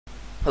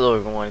Hello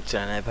everyone, it's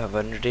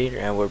Dan500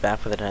 and we're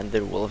back with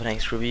another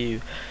Wolfenstein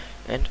review.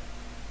 And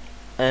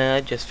I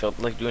just felt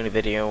like doing a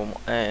video,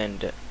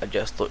 and I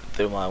just looked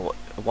through my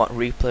what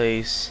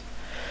replays,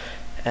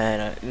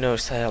 and I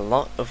noticed I had a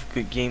lot of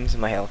good games in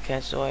my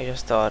Hellcat, so I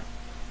just thought,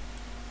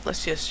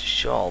 let's just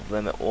show all of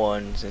them at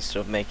once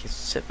instead of making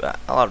a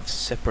lot of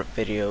separate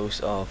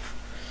videos of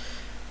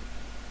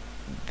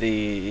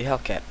the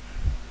Hellcat,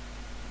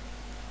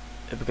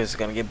 because it's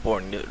gonna get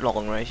boring in the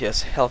long run.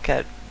 Yes,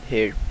 Hellcat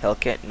here,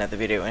 Hellcat, another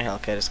video, and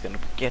Hellcat is gonna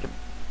get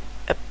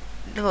a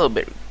little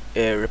bit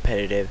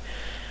repetitive.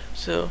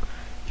 So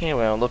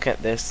anyway, I'll look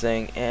at this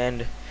thing,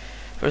 and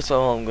first of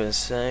all, I'm gonna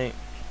say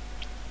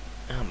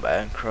I'm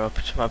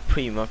bankrupt. My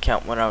premium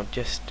account went out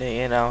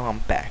yesterday, and now I'm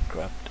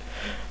bankrupt.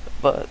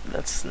 But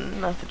that's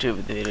nothing to do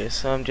with the video.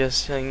 So I'm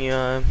just telling you,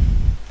 I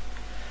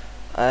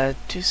had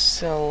to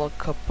sell a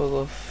couple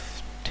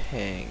of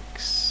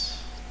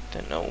tanks.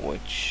 Don't know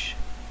which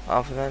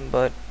of them,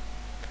 but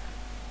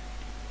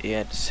yeah, I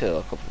had to sell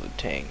a couple of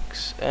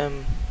tanks.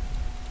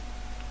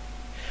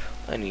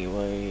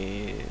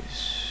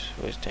 Anyways,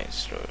 where's tank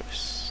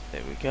stores?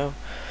 There we go.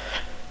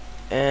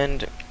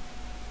 And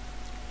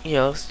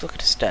yeah, let's look at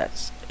the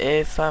stats.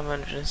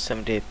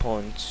 578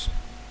 points.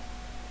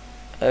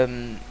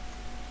 It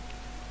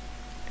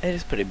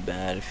is pretty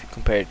bad if you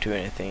compare it to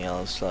anything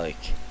else.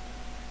 Like,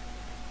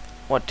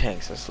 what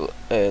tanks has a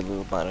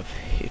little amount of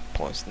hit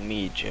points?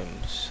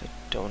 Mediums. I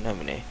don't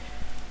have any.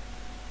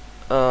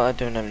 I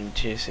don't have any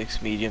tier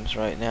 6 mediums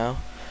right now.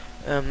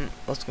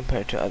 Let's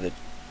compare it to other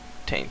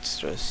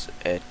tanksters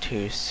at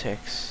tier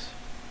 6.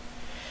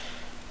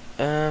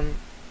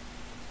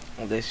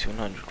 This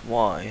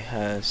 100Y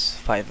has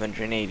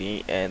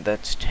 580, and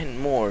that's 10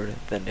 more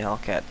than the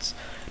Hellcats.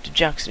 The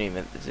Jackson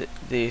even,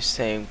 the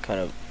same kind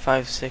of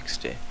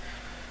 560.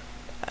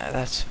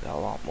 That's a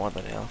lot more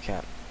than the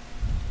Hellcat.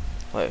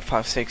 Wait,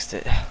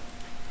 560.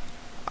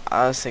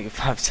 I was thinking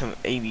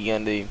 580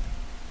 on the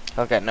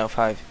Hellcat. No,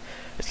 5.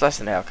 It's less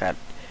than the Hellcat,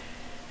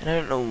 and I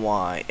don't know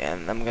why.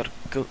 And I'm gonna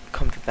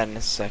come to that in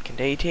a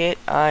second. 88.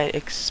 I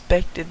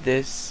expected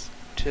this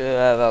to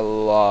have a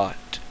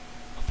lot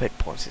of hit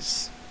points.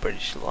 It's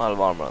British, a lot of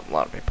armor, a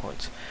lot of hit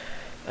points.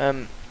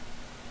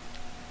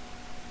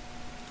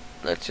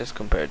 Let's just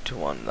compare it to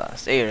one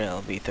last.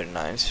 ARL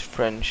V39 is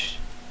French,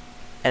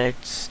 and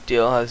it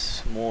still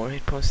has more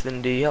hit points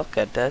than the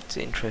Hellcat. That's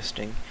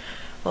interesting.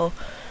 Well,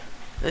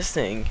 this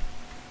thing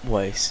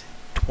weighs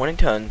 20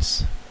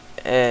 tons,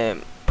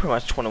 pretty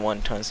much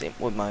 21 tons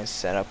with my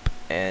setup,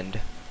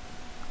 and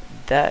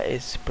that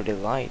is pretty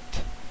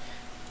light.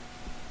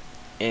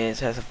 And it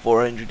has a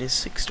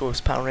 406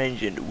 horsepower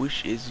engine,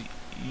 which is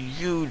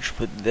huge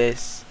for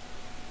this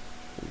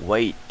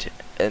weight,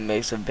 and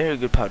makes a very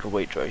good power to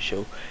weight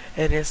ratio.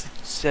 And it has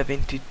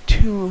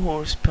 72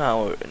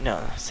 horsepower,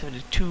 no,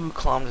 72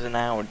 kilometers an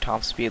hour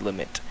top speed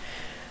limit,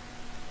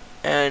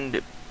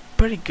 and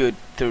pretty good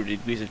 30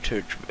 degrees of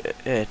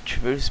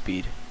traverse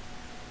speed.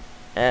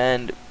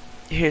 And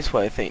here's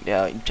why I think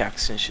that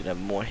Jackson should have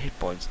more hit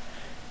points.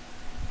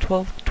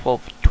 12,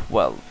 12,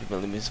 12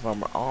 millimeters of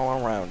armor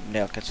all around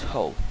Hellcat's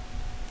hull.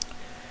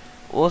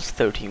 Well, it's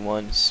 13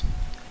 ones.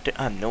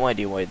 I have no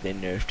idea why they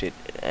nerfed it.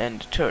 And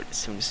the turret is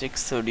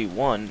 76,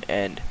 31,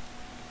 and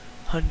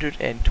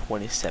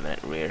 127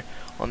 at rear.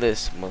 On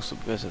this, mostly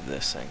because of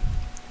this thing.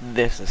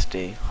 This is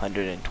the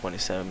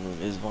 127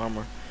 millimeters of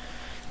armor.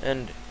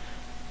 And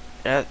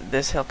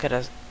this Hellcat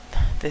has,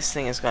 this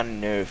thing has gotten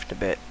nerfed a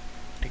bit.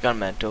 The gun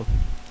mantle.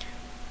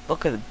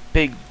 Look at the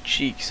big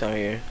cheeks out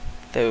here.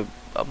 They were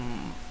a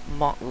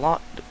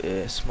lot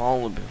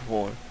smaller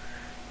before,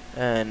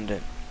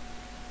 and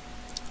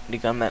the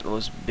gun mantle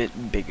was a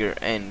bit bigger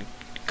and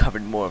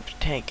covered more of the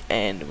tank,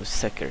 and it was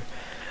thicker.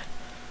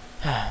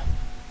 I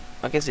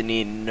guess it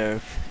needed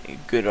nerf.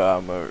 Good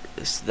armor,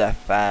 it's that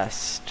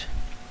fast,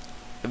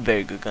 a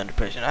very good gun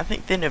depression. I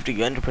think they nerfed the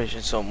gun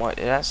depression so much.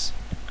 It has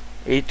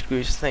 8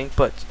 degrees, I think,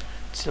 but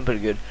it's still pretty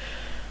good.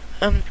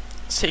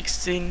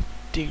 16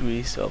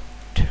 degrees of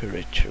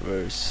turret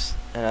traverse,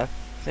 and I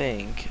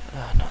think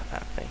not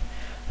that thing.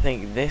 I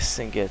think this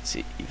thing gets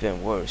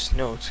even worse.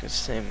 No, it's the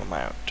same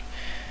amount,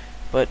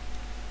 but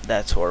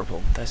that's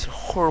horrible. That's a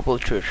horrible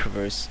turret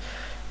traverse.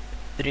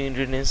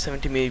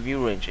 370 meter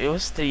view range. It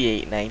was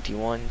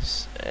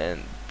 3891s,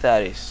 and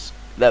that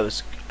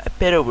was a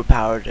bit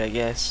overpowered, I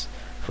guess,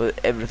 for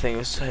everything. It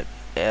was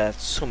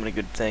so many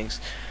good things.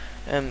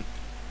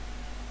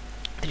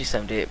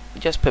 370.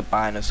 Just put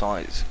behind us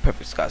on. It's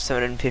perfect. It's got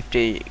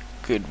 750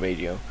 good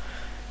radio,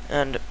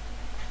 and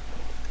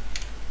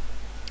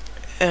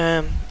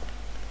I'm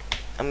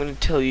gonna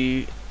tell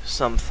you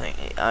something.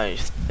 I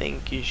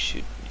think you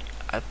should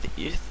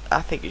use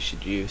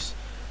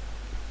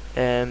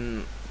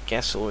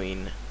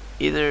gasoline,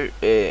 either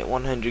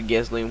 100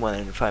 gasoline,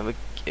 105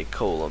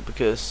 cola,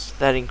 because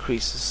that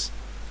increases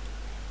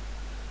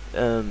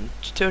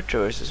turret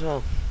traverse as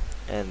well,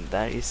 and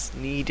that is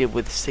needed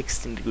with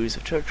 16 degrees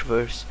of turret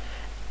traverse,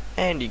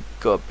 and you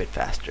go a bit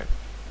faster.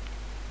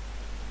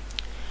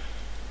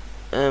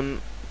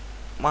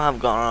 What I've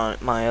got on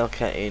my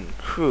Hellcat in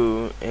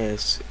crew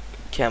is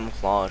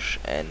camouflage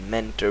and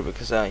mentor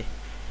because I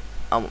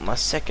want my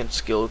second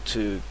skill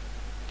to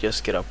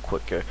just get up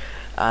quicker.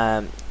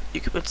 You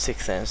could put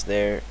sixth sense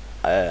there.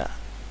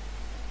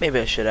 Maybe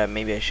I should have,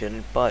 maybe I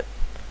shouldn't, but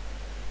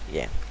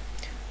yeah.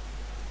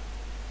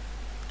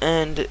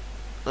 And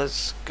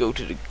let's go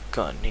to the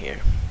gun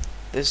here.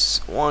 This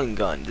one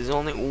gun. There's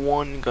only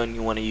one gun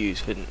you want to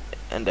use with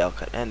an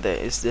Hellcat, and that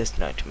is this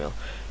 90mm.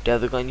 The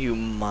other gun you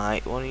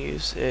might want to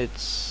use,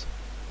 it's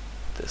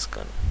this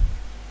gun.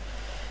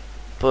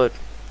 But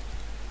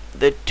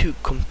they're two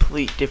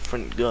complete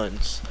different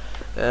guns.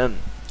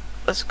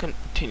 Let's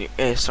continue.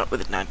 Start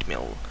with the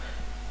 90mm.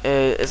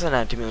 It's a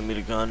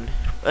 90mm gun.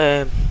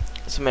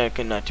 It's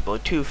American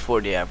 90mm,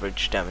 240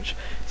 average damage,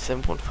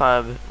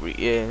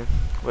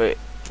 7.5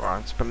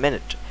 rounds per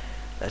minute.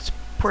 That's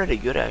pretty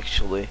good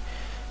actually.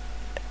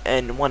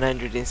 And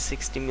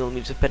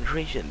 160mm of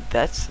penetration.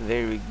 That's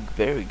very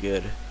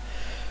good.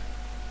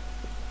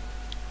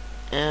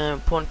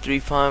 And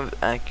 0.35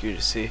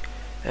 accuracy.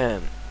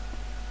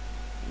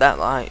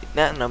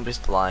 That number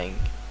is lying.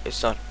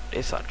 It's not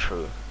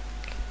true.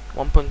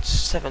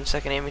 1.7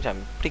 second aiming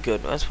time, pretty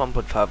good. That's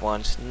 1.5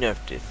 once.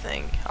 Nerfed the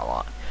thing a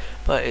lot,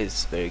 but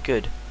it's very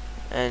good.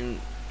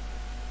 And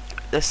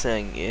this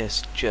thing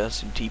is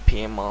just a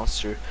DPM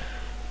monster,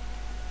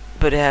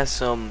 but it has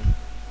some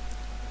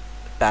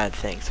bad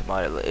things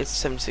about it.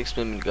 It's a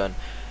 76mm gun.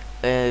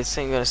 This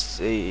thing has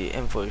the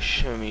M4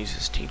 Sherman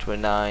uses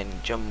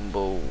T29,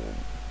 Jumbo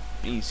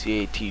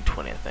ECA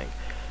T20, I think.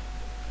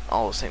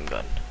 All the same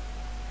gun.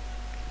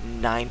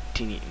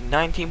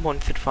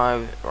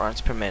 19.55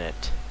 rounds per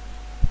minute.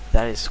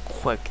 That is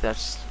quick.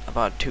 That's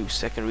about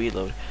 2-second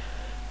reload.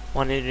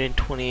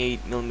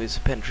 128mm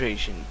of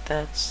penetration.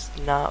 That's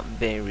not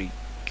very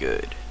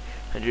good.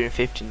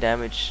 115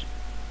 damage.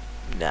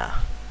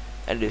 Nah.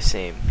 And the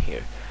same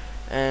here.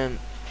 And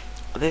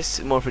this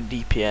is more for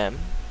DPM,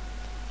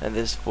 and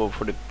this is for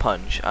the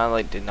punch. I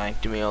like the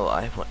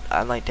 90mm.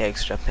 I like the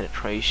extra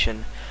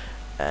penetration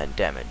and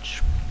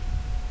damage.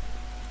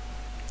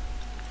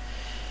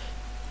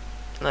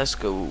 Let's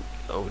go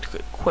over to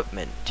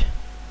equipment.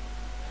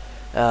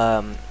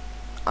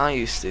 I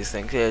use these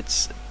things.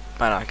 It's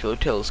binocular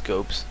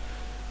telescopes,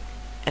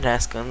 and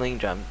gun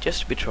link drum, just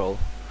to patrol,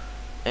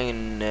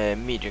 and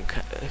medium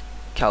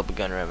caliber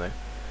gun rammer.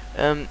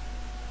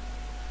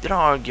 There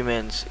are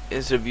arguments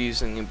instead of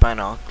using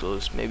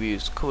binoculars, maybe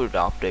use colored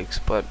optics,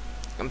 but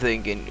I'm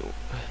thinking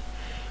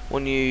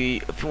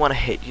if you want to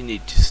hit, you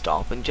need to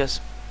stop and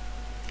just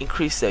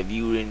increase that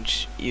view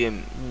range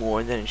even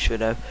more than it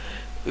should have.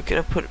 We could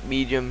have put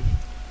medium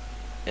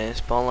and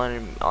spotlight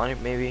on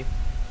it maybe.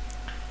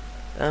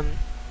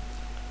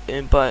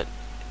 But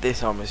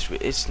this armor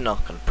it's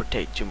not gonna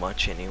protect you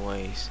much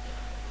anyways.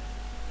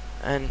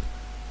 And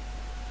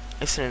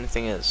is there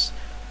anything else?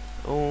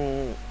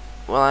 Oh,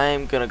 well,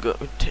 I'm gonna go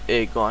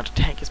on to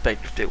Tank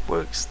Inspector if it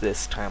works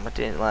this time. I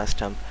didn't last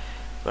time,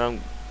 but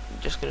I'm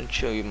just gonna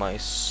show you my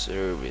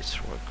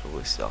service record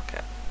with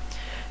Hellcat.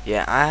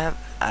 Yeah,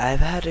 I've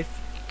had a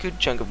good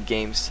chunk of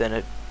games in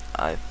it.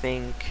 I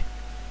think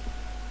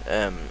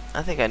I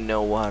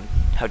know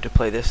how to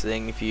play this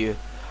thing. If you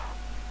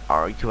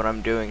argue what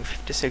I'm doing,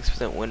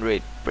 56% win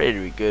rate,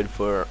 pretty good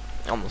for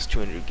almost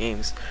 200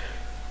 games.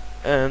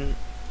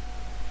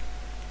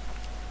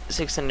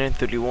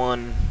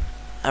 631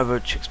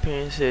 average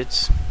experience.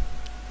 It's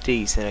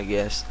decent, I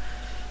guess.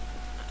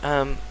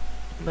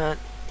 But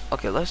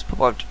okay, let's pop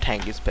up to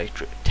Tank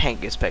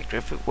Inspector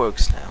if it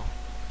works now.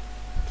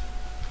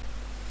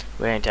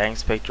 We're in Tank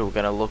Inspector. We're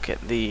gonna look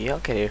at the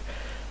Hellcat here.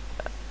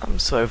 I'm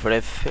sorry for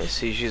the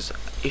FPS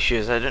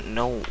issues. I don't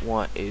know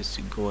what is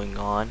going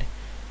on.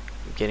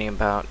 I'm getting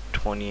about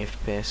 20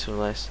 FPS or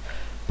less,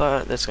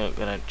 but that's not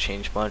gonna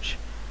change much.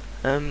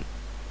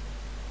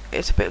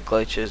 It's a bit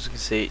glitchy, as you can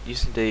see,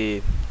 using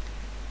the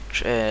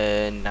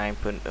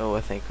 9.0,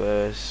 I think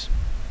was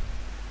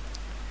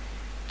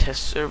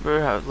test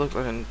server. How it looked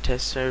like on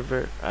test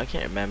server, I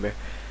can't remember,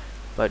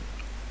 but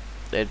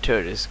the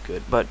turret is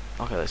good. But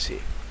okay, let's see.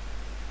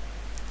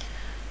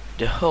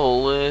 The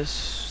hull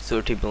is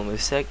 30 mm a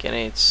second.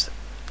 It's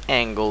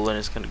angled, and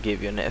it's gonna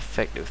give you an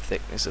effective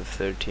thickness of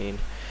 13.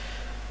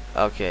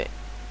 Okay,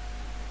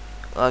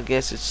 well, I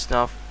guess it's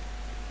not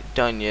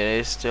done yet.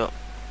 It's still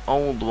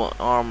old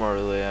armor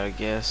layer, I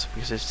guess,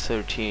 because it's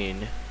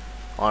 13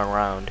 on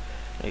round.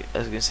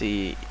 As you can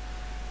see,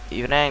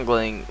 even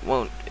angling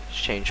won't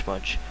change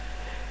much.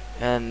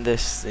 And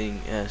this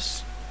thing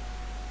is,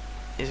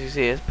 as you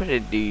see, it's pretty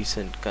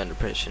decent gun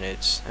depression.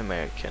 It's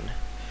American.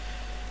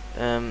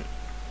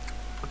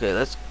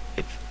 Okay,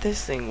 if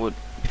this thing would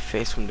be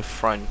faced from the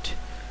front,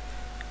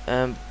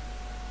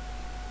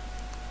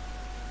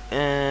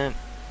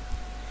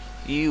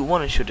 you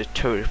want to shoot the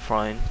turret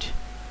front,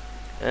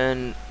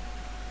 and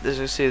as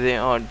you see,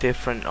 there are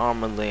different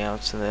armor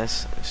layouts in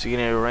this. So you're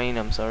gonna rain.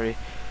 I'm sorry.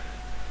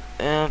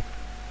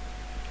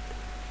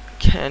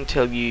 Can't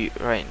tell you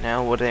right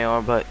now what they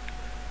are, but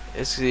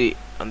it's the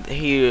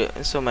here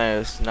in some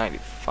areas 90,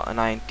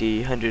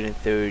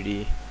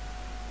 130.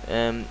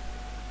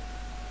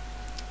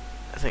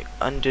 I think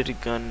under the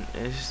gun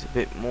is a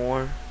bit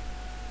more.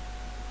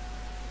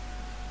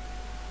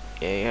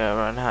 yeah,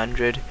 around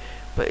 100,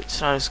 but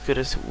it's not as good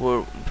as it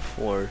were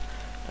before.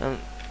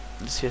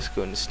 Let's just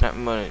go into snap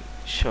mode and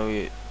show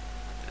you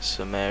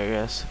some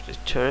areas of the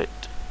turret.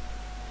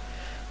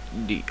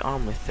 The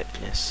armor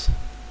thickness.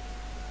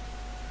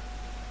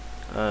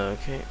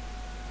 Okay.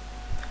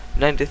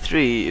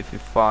 93 if you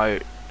fire,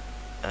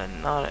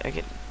 not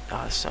again.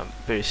 It's not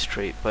very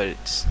straight, but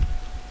it's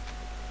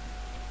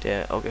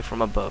yeah. Okay,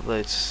 from above.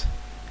 Let's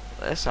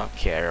not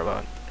care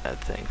about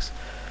things.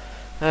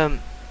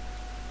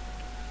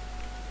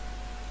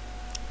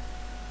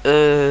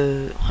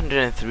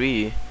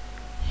 103.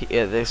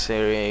 Yeah, this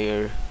area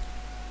here.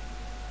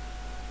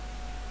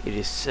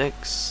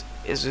 86.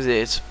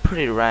 It's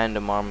pretty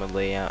random armor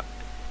layout.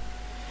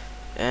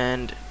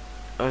 And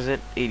was it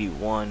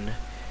 81?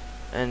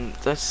 And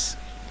let's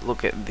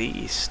look at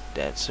these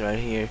stats right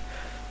here.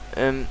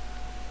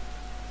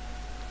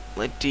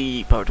 Like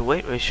the power to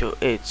weight ratio,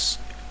 it's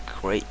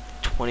great.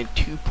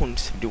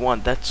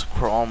 22.71. That's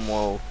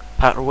Cromwell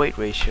power to weight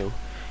ratio.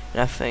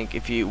 And I think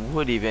if you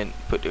would even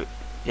put it,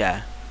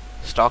 yeah,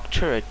 stock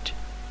turret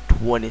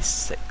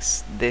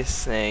 26.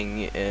 This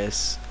thing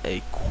is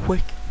a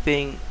quick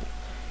thing.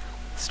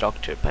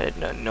 Stock turret, but I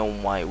don't know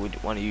why you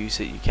would want to use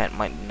it. You can't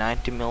mine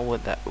 90 mil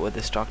with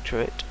the stock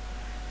turret.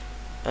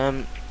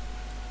 I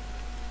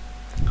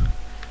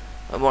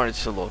wanted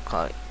to look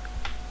like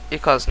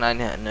it costs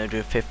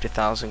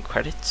 950,000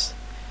 credits.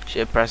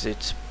 Ship price,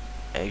 it's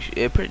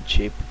actually pretty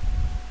cheap.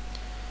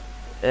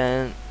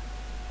 And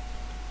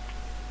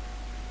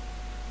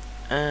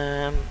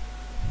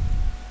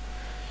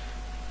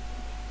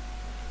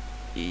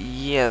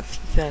yeah, I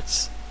think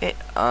that's it.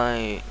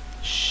 I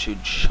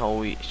should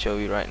show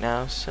you right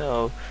now.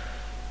 So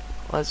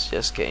let's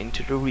just get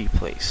into the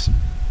replays.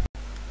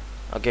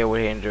 Okay,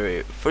 we're in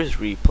the first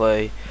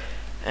replay.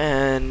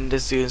 And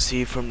as you can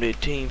see from the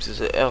teams,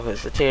 it's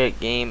a tier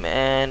game,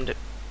 and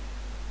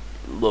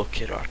look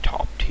at our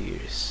top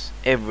tiers.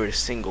 Every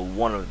single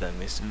one of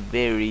them is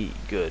very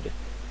good,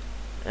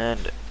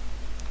 and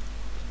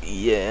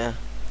yeah,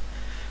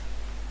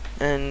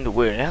 and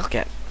we're an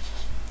Hellcat.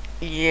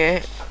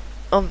 Yeah,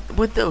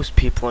 with those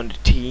people on the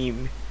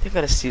team, they're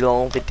gonna steal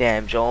all the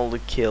damage, all the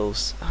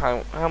kills.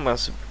 How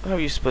are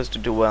you supposed to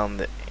do well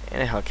in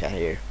a Hellcat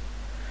here?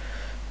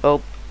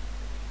 Well,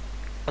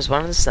 I was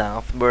born in the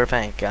south,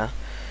 Burvanka.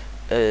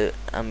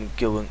 I'm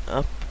going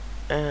up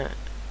to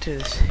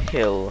this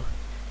hill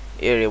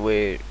area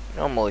where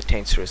normally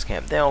tanks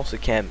camp. They also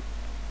camp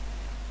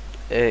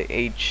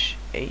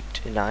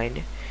H8 and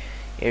 9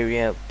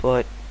 area,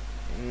 but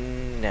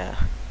nah.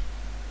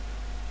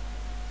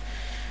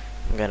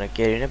 I'm gonna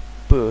get in a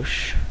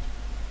bush.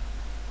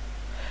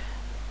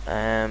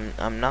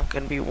 I'm not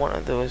gonna be one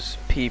of those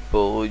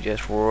people who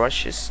just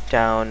rushes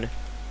down.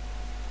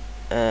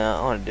 I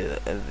want to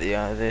do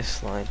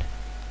this line,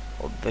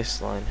 or this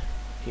line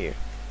here,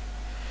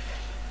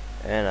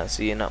 and I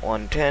see a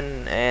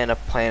 110 and a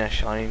plane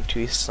shining to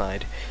his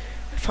side.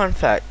 Fun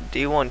fact: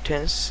 the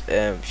 110's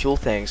fuel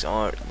tanks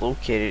are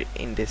located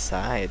in the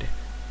side,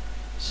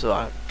 so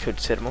I could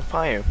set them on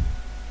fire.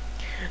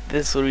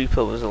 This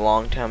replay was a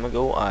long time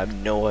ago. I have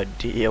no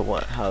idea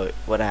what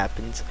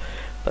happens,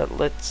 but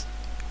let's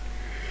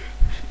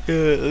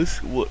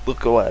look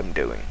at what I'm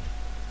doing.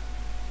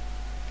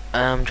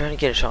 I'm trying to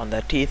get a shot on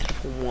that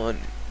T-1,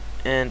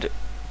 and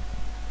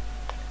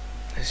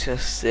it's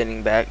just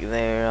sitting back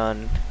there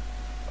on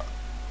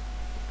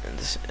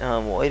this,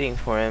 waiting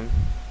for him,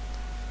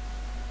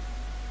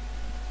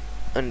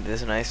 and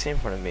there's a nice in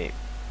front of me.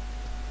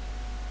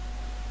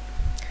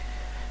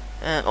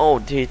 And oh,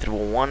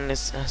 T-1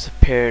 has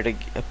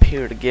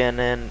appeared again,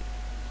 and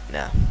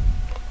nah.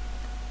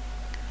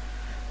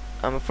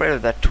 I'm afraid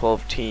of that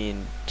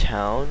 12-teen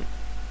town.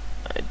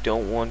 I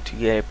don't want to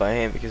get it by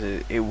him because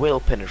it will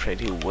penetrate.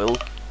 He will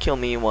kill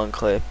me in one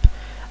clip.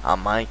 I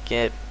might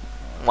get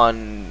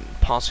one,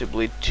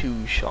 possibly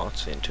two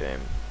shots into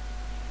him.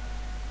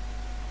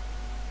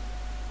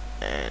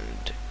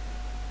 And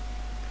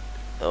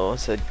oh,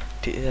 that's a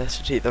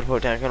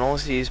T-34 tank. I can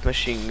also use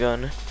machine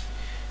gun.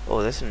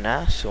 Oh, that's a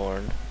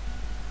Nashorn.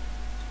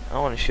 I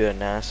want to shoot a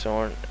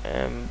Nashorn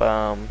and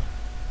bomb.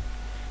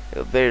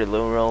 Very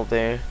low roll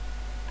there.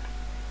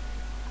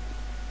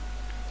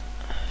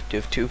 Do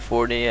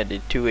 240, I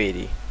did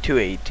 280,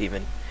 280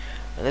 even.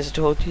 And there's a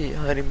total T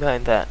hiding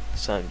behind that,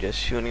 so I'm just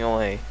shooting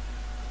away,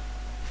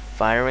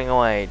 firing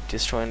away,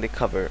 destroying the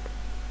cover,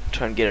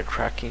 trying to get a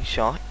tracking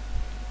shot.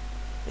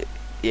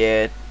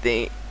 Yeah,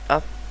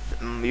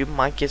 you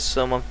might get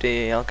some of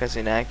the Hellcat's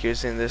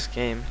inaccuracy in this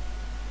game.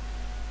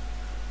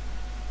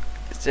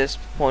 It's just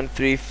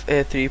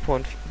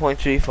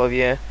 0.35,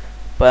 yeah,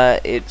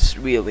 but it's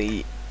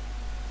really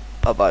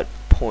about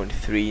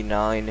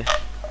 0.39.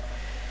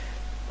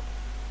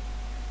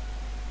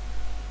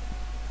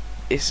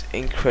 It's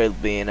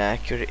incredibly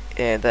inaccurate,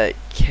 and that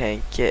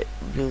can get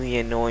really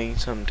annoying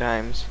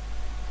sometimes.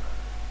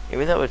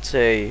 Even though it's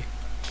a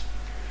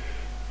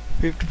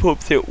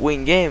 50%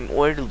 win game,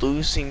 we're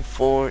losing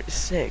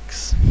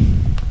 4-6.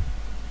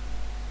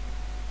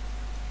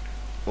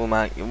 We're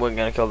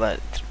gonna kill that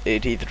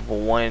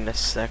T-1 in a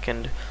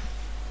second.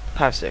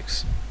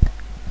 5-6.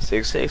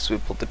 6-6, we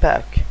pulled it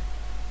back.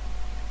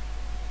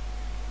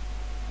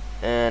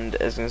 And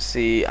as you can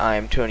see, I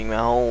am turning my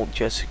hold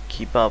just to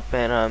keep up,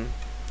 and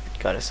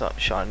got a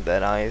shot in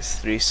that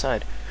IS-3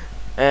 side.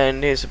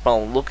 And here's the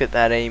problem, look at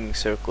that aiming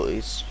circle,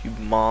 it's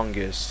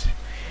humongous.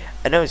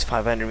 I know it's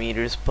 500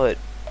 meters, but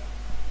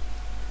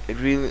it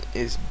really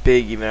is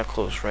big even at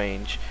close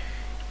range.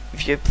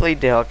 If you played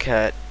the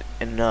Hellcat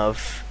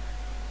enough,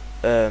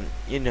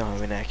 you know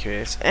how inaccurate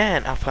it is.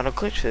 And I found a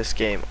glitch this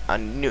game.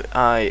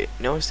 I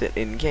noticed it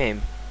in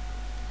game.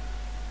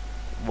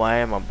 Why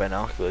are my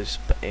binoculars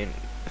in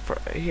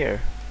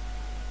here?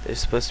 They're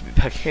supposed to be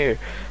back here,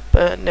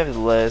 but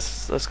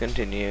nevertheless, let's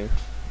continue.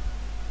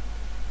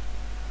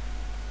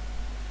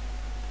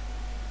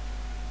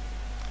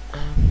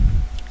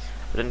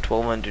 I've done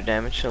 1200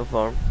 damage so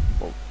far.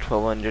 Well,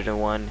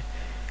 1201.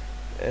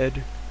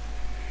 And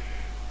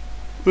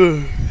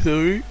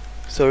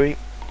sorry.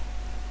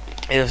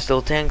 It was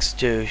still tanks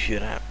to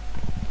shoot at.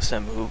 So I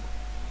move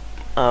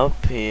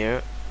up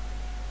here.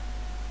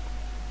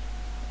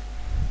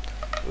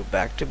 Go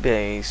back to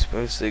base.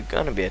 Mostly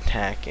gonna be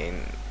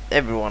attacking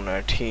everyone on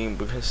our team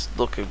because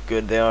look how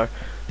good they are.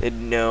 They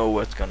know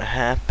what's gonna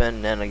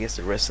happen, and I guess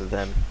the rest of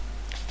them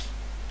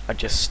are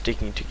just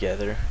sticking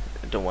together.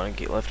 Don't want to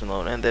get left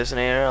alone. And there's an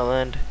ARL,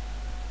 and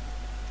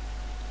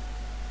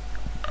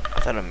I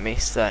thought I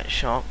missed that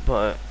shot,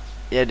 but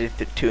yeah, I did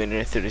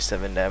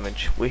 237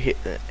 damage. We hit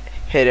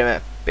him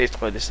at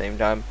basically the same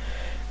time,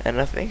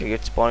 and I think I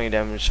get spawning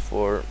damage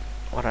for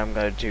what I'm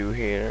gonna do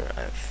here.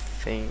 I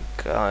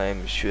think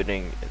I'm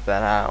shooting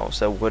that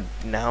house. I would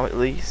now at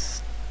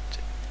least.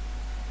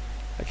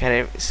 I can't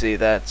even see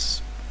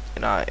that's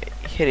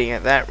hitting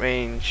at that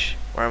range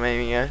where I'm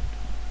aiming at.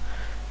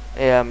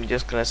 Yeah, I'm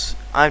just gonna.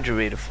 I'm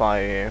ready to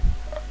fire here,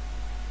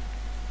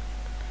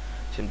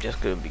 so I'm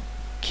just gonna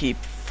keep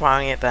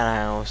firing at that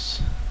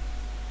house.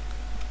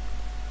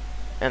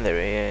 And there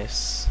he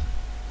is.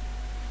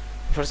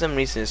 For some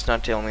reason, it's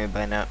not telling me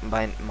by now.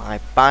 My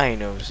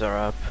binos are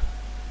up.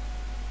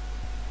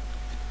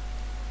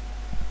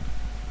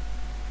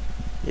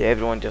 Yeah,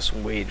 everyone just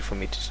waited for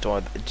me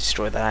to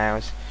destroy the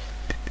house,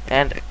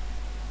 and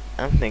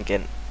I'm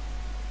thinking,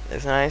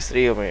 there's an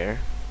IS-3 over here,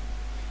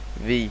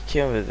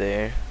 VK over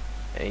there.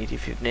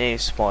 80-15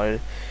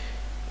 spotted.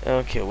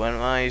 Okay, one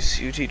IS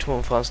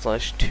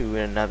UT-25/2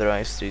 and another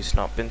IS-3 has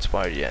not been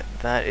spotted yet.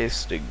 That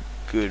is the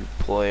good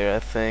player, I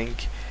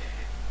think.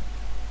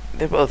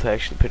 They're both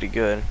actually pretty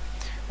good.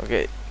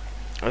 Okay,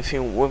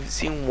 we've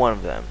seen one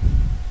of them.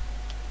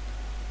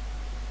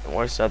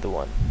 Where's the other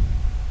one?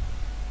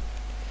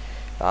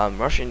 I'm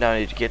rushing down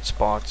here to get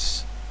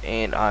spots,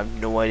 and I have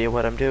no idea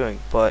what I'm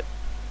doing. But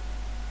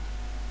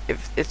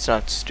if it's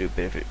not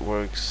stupid if it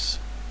works,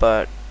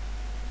 but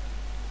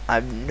I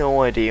have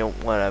no idea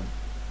what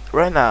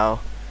right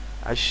now.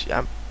 I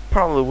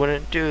probably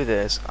wouldn't do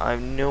this. I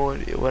have no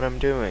idea what I'm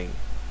doing.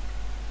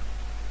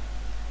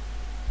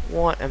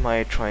 What am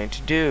I trying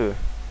to do?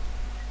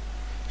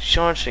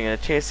 Charging a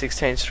tier 6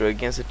 tank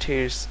against a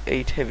tier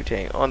 8 heavy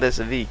tank. Oh, there's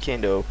a VK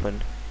in the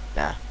open.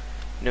 Nah,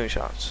 no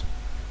shots.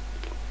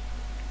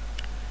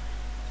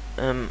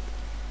 I'm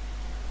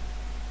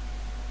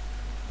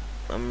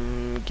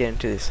getting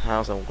to this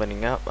house. I'm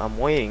waiting up. I'm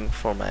waiting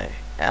for my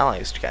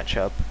allies to catch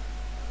up,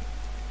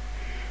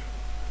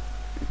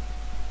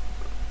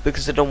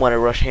 because I don't want to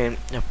rush in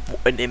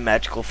a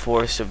magical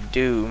force of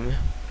doom.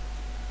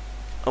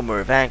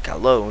 Ivanka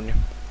alone.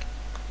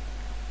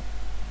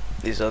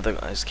 These other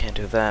guys can't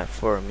do that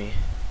for me.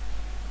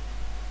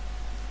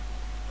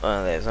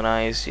 Well, there's an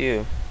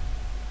ISU.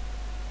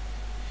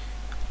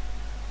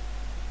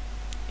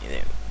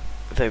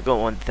 They've got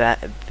one that.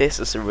 This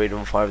is a rate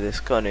of fire. This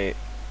gun. The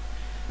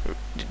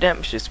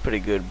damage is pretty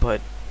good,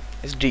 but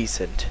it's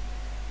decent.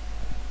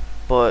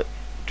 But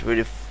the rate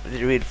of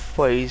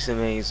fire is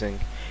amazing.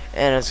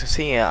 And as you can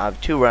see, I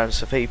have 2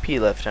 rounds of AP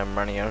left. I'm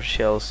running out of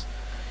shells.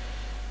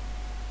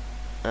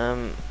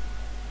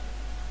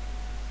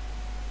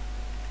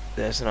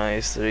 There's an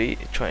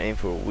IS-3 trying to aim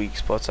for weak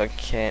spots. I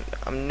can't.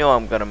 I know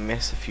I'm gonna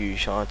miss a few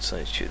shots. So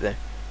I shoot there.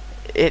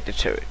 Hit the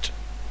turret.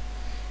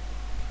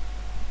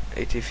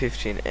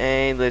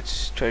 80-15.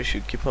 Let's try to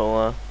shoot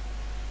Cupola.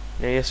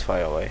 There, just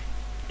fire away.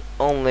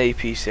 Only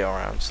PCR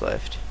rounds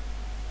left.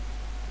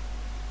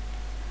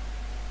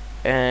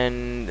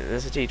 And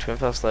there's a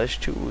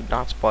T-25/2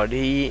 not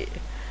spotted.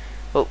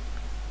 Well,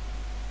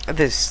 at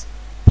this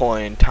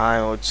point in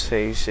time, I would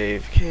say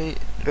save. Okay,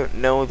 I don't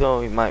know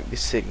though. He might be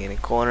sitting in a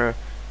corner.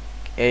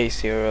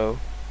 A0.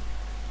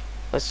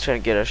 Let's try to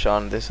get a shot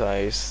on this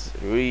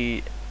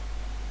IS-3.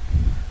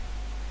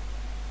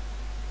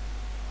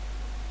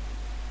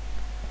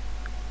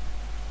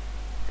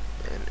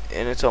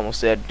 And it's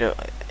almost dead. No,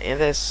 in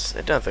this,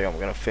 I don't think I'm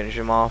gonna finish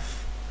him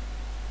off,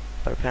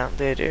 but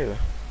apparently I do.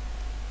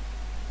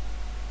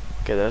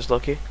 Okay, that's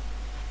lucky.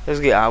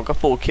 Let's get. I've got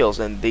 4 kills,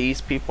 and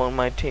these people on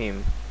my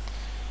team.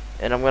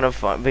 And I'm gonna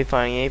be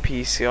finding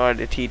APCR at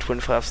a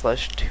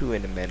T-25/2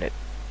 in a minute.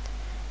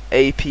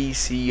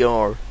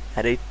 APCR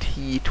at a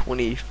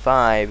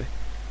T-25/2.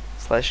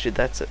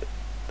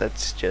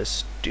 That's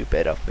just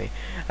stupid of me.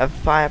 I have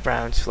 5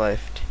 rounds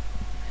left.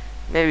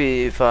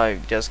 Maybe if I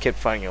just kept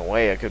fighting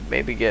away, I could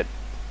maybe get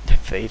the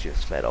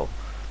Phaeton's medal.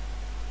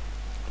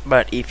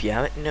 But if you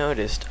haven't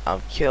noticed,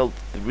 I've killed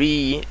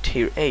 3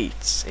 tier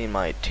 8s in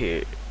my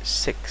tier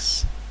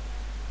 6.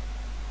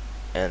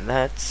 And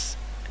that's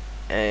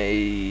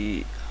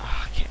a...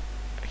 I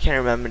can't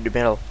remember the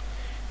medal.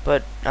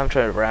 But I'm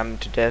trying to ram him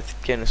to death,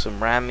 getting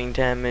some ramming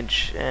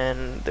damage,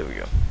 and there we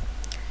go.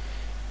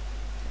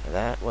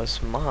 That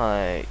was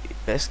my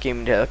best game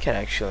in the Hellcat,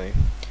 actually.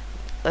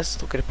 Let's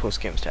look at the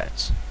post-game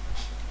stats.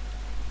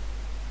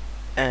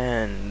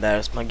 And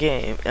that's my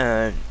game,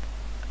 and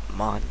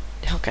my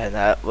Hellcat,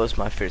 that was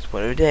my first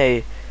win of the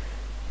day.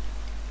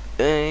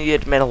 Yeah,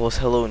 the medal was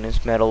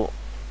Hello-ness medal.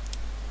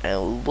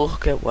 And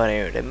look at what I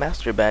earned, a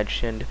master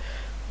badge, and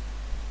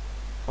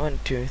 1,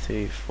 2,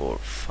 3, 4,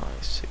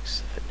 5,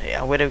 6, 7, 8.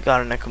 I would have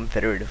gotten a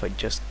Confederate if I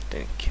just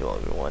didn't kill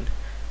everyone.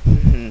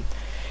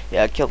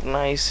 Yeah, I killed an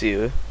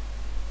ISU.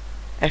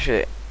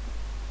 Actually,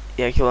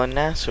 yeah, I killed a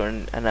Nassau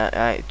and 2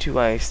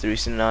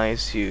 IS3s and an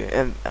ISU.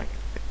 And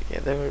yeah,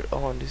 they were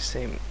all in the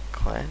same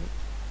clan.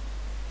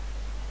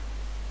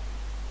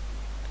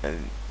 I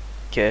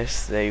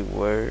guess they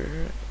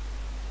were.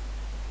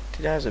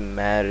 It doesn't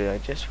matter. I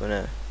just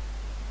wanna.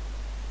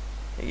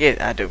 Yeah,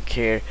 I don't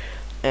care.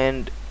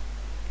 And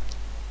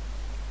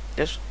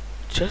just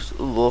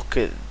look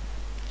at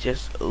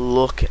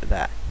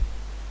that.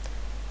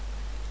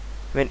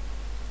 I mean,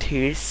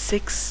 tier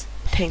 6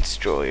 tank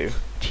destroyer,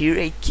 tier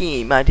 8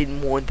 game. I did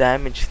more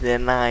damage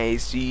than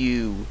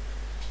ISU.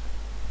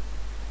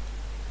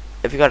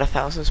 If you got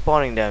 1,000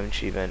 spawning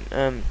damage even,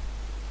 and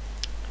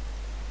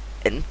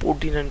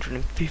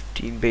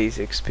 1,415 base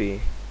XP.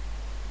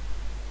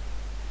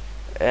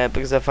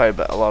 Because I fired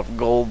a lot of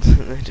gold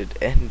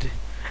and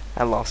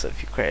I lost a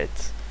few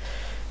credits.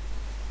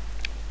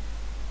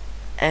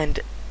 And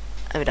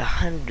I made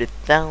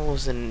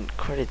 100,000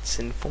 credits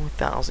and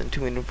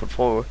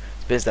 4,244.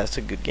 Because that's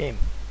a good game.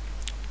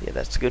 Yeah,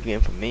 that's a good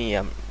game for me.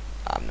 I'm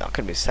not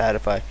gonna be sad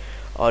if I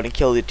didn't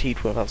kill the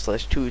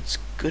T25/2. It's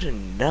good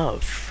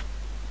enough.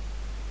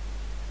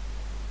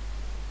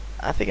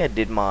 I think I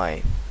did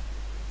my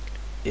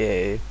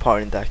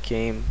part in that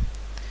game.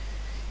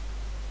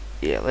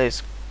 Yeah,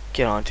 let's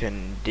get on to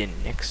the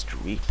next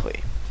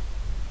replay.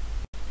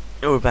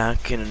 We're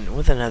back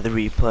with another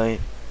replay.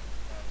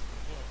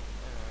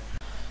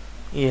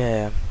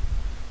 Yeah,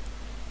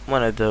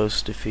 one of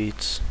those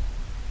defeats.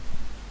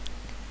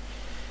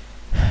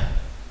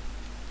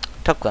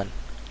 Top Gun,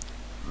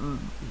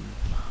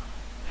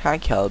 high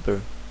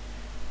caliber,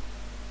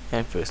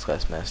 and first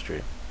class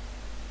mastery.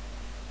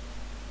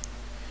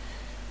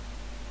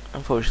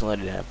 Unfortunately, I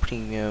didn't have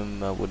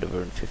premium. I would have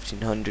earned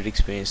 1,500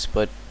 experience,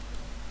 but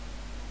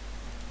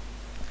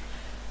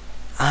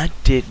I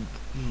did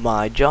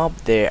my job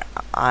there.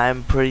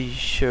 I'm pretty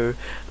sure,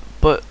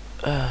 but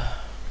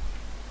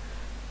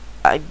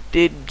I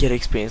did get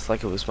experience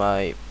like it was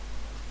my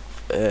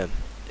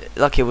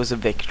like it was a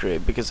victory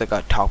because I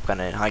got Top Gun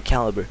and high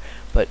caliber.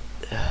 But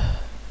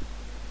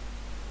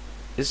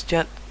it's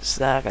just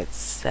that I got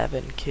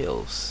 7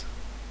 kills,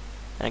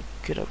 and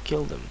I could have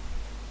killed him.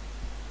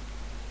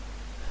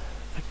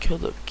 I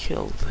could have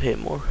killed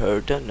him or her.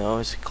 Don't know.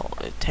 It's called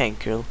a tank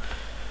kill.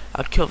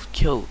 I could have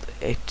killed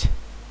it,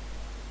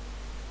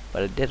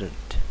 but I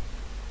didn't.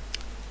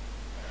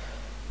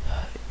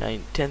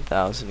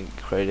 10,000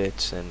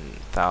 credits and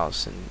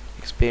 1,000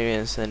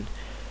 experience, and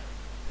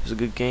it was a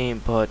good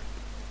game, but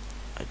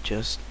I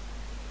just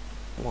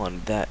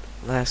wanted that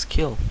last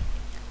kill.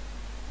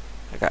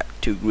 I got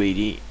too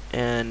greedy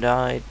and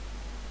I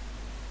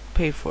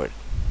paid for it.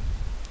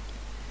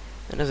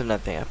 And there's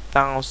another thing,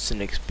 1,000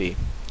 XP,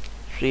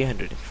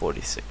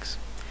 346.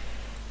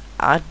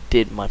 I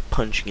did my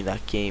punching in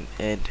that game,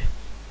 and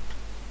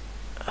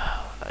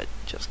I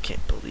just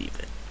can't believe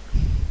it.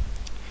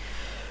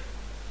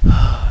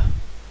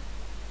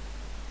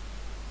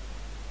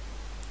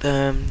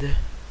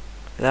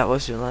 That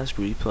was your last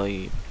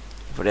replay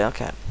for the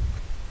Hellcat.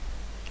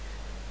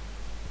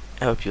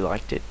 I hope you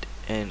liked it,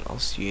 and I'll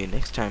see you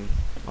next time.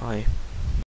 Bye.